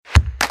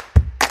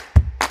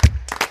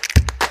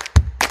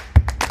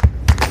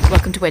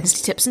welcome to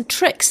Wednesday Tips and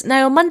Tricks.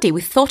 Now on Monday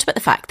we thought about the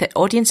fact that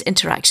audience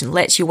interaction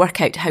lets you work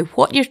out how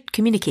what you're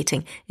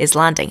communicating is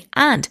landing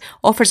and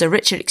offers a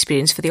richer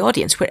experience for the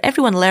audience where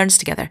everyone learns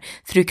together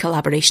through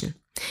collaboration.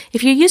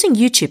 If you're using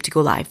YouTube to go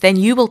live, then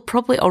you will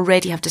probably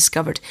already have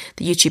discovered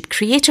the YouTube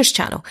Creators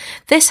channel.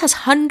 This has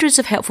hundreds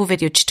of helpful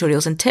video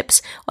tutorials and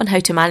tips on how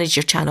to manage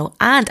your channel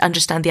and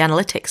understand the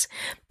analytics.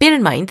 Bear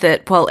in mind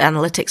that while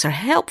analytics are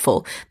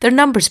helpful, they're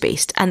numbers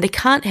based and they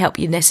can't help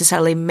you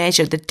necessarily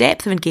measure the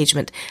depth of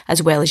engagement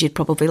as well as you'd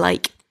probably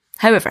like.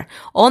 However,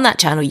 on that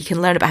channel you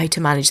can learn about how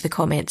to manage the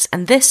comments,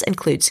 and this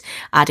includes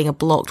adding a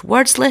blocked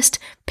words list,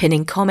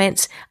 pinning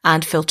comments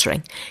and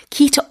filtering.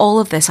 Key to all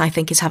of this, I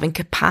think, is having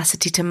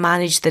capacity to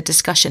manage the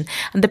discussion,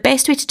 and the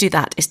best way to do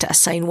that is to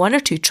assign one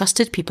or two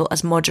trusted people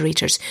as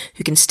moderators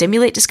who can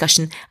stimulate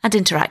discussion and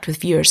interact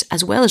with viewers,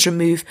 as well as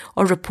remove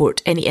or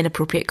report any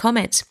inappropriate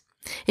comments.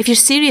 If you're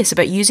serious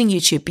about using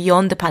YouTube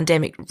beyond the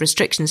pandemic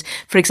restrictions,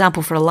 for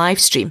example for a live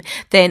stream,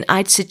 then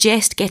I'd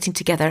suggest getting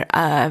together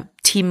a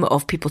team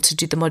of people to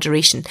do the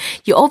moderation.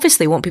 You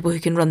obviously want people who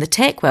can run the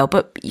tech well,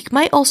 but you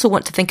might also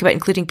want to think about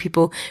including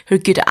people who are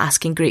good at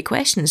asking great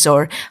questions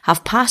or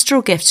have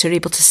pastoral gifts who are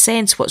able to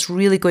sense what's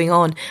really going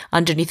on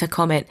underneath a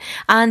comment,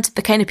 and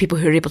the kind of people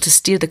who are able to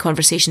steer the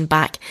conversation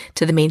back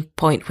to the main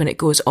point when it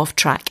goes off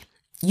track.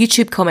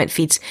 YouTube comment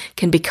feeds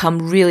can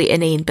become really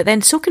inane, but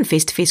then so can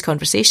face-to-face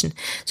conversation.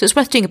 So it's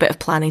worth doing a bit of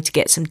planning to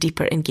get some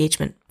deeper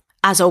engagement.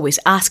 As always,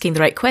 asking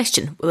the right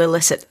question will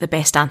elicit the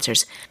best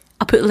answers.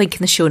 I'll put a link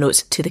in the show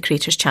notes to the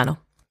Creators channel.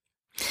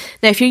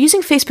 Now, if you're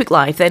using Facebook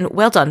Live, then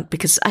well done,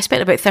 because I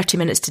spent about 30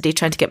 minutes today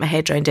trying to get my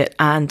head around it,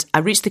 and I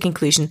reached the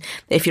conclusion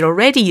that if you're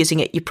already using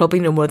it, you probably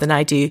know more than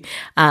I do,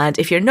 and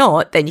if you're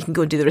not, then you can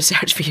go and do the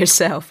research for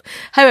yourself.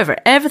 However,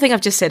 everything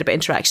I've just said about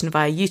interaction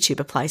via YouTube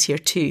applies here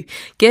too.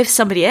 Give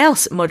somebody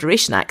else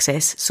moderation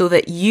access so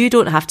that you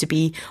don't have to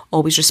be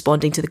always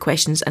responding to the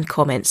questions and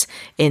comments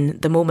in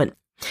the moment.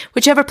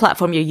 Whichever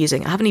platform you're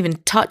using, I haven't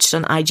even touched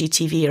on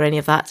IGTV or any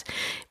of that.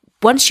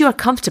 Once you are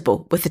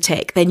comfortable with the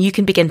tech, then you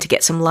can begin to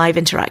get some live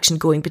interaction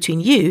going between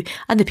you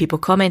and the people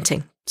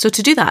commenting. So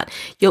to do that,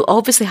 you'll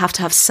obviously have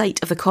to have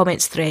sight of the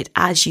comments thread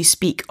as you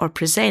speak or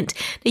present.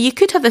 Now, you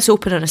could have this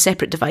open on a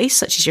separate device,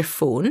 such as your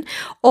phone,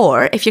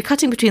 or if you're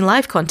cutting between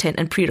live content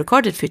and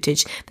pre-recorded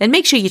footage, then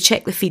make sure you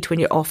check the feed when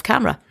you're off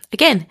camera.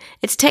 Again,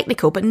 it's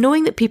technical, but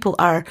knowing that people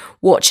are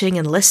watching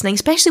and listening,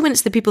 especially when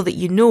it's the people that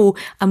you know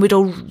and would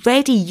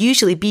already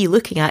usually be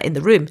looking at in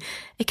the room,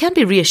 it can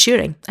be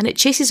reassuring, and it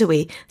chases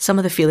away some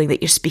of the feeling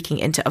that you're speaking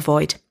into a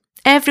void.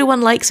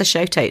 Everyone likes a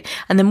shout out,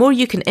 and the more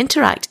you can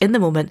interact in the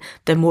moment,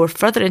 the more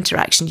further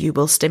interaction you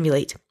will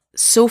stimulate.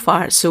 So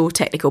far, so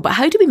technical, but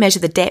how do we measure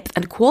the depth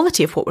and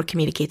quality of what we're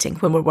communicating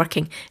when we're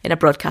working in a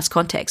broadcast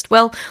context?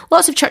 Well,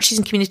 lots of churches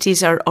and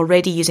communities are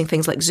already using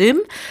things like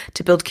Zoom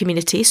to build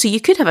community, so you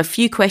could have a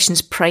few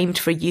questions primed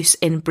for use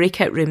in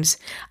breakout rooms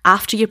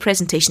after your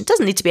presentation. It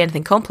doesn't need to be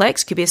anything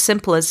complex. It could be as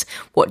simple as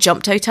what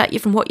jumped out at you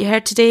from what you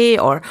heard today,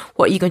 or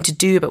what are you going to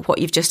do about what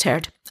you've just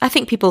heard. I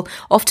think people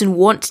often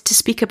want to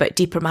speak about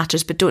deeper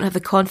matters but don't have the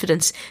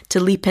confidence to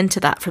leap into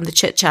that from the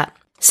chit-chat.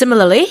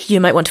 Similarly,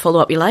 you might want to follow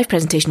up your live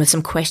presentation with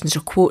some questions or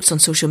quotes on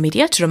social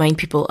media to remind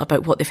people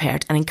about what they've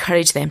heard and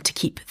encourage them to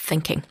keep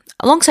thinking.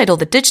 Alongside all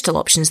the digital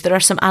options, there are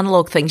some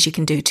analogue things you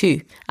can do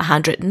too. A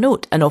handwritten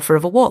note, an offer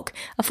of a walk,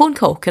 a phone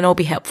call can all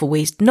be helpful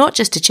ways not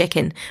just to check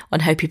in on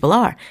how people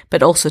are,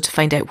 but also to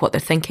find out what they're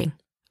thinking.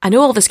 I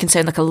know all this can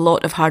sound like a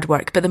lot of hard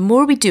work, but the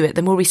more we do it,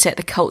 the more we set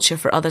the culture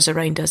for others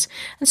around us.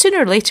 And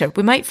sooner or later,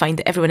 we might find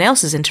that everyone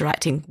else is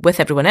interacting with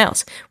everyone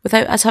else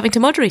without us having to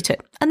moderate it.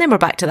 And then we're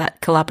back to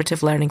that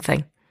collaborative learning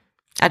thing.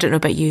 I don't know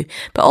about you,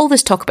 but all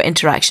this talk about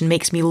interaction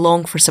makes me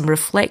long for some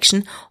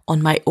reflection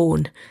on my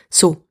own.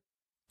 So,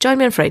 join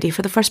me on Friday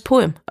for the first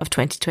poem of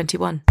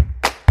 2021.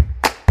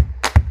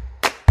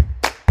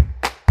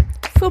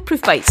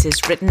 Foolproof Bites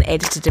is written,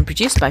 edited and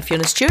produced by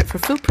Fiona Stewart for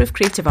Foolproof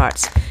Creative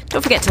Arts.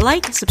 Don't forget to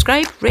like,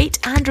 subscribe, rate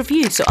and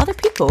review so other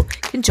people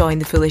can join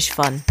the foolish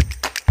fun.